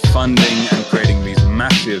 Funding and creating these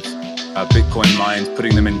massive Bitcoin mines,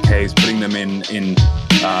 putting them in caves, putting them in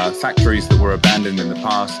factories that were abandoned in the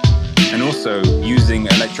past, and also using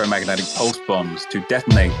electromagnetic pulse bombs to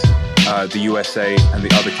detonate the USA and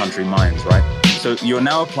the other country mines, right? So you're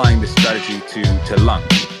now applying this strategy to Lung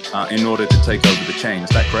in order to take over the chain, is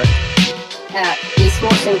that correct? It's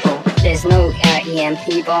more simple. There's no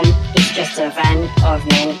EMP bomb. It's just a van of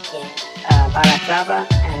men in balaclava,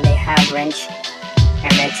 and they have wrench,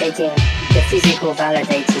 and they're taking the physical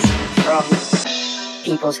validators from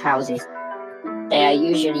people's houses. They are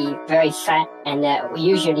usually very fat, and they're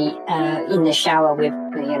usually in the shower with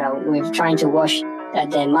trying to wash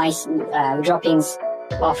their mice droppings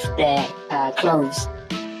off their clothes.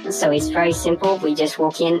 So it's very simple. We just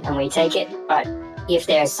walk in and we take it. But if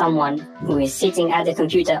there's someone who is sitting at the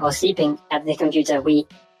computer or sleeping at the computer, we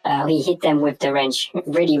hit them with the wrench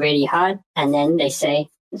really, really hard, and then they say,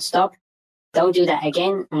 "Stop, don't do that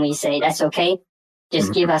again." And we say, "That's okay.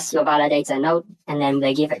 Just give us your validator node, and then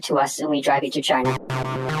they give it to us, and we drive it to China.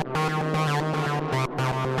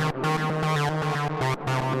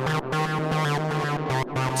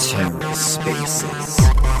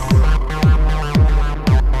 TerraSpaces.